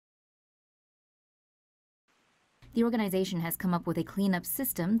The organization has come up with a cleanup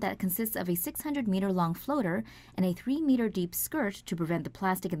system that consists of a 600-meter-long floater and a 3-meter-deep skirt to prevent the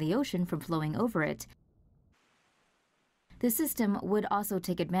plastic in the ocean from flowing over it. The system would also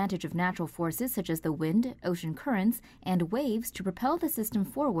take advantage of natural forces such as the wind, ocean currents, and waves to propel the system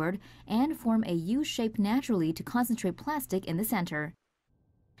forward and form a U shape naturally to concentrate plastic in the center.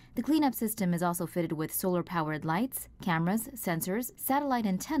 The cleanup system is also fitted with solar-powered lights, cameras, sensors, satellite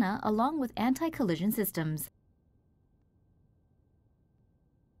antenna, along with anti-collision systems.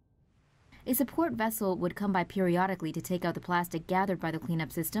 A support vessel would come by periodically to take out the plastic gathered by the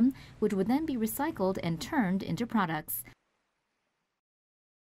cleanup system, which would then be recycled and turned into products.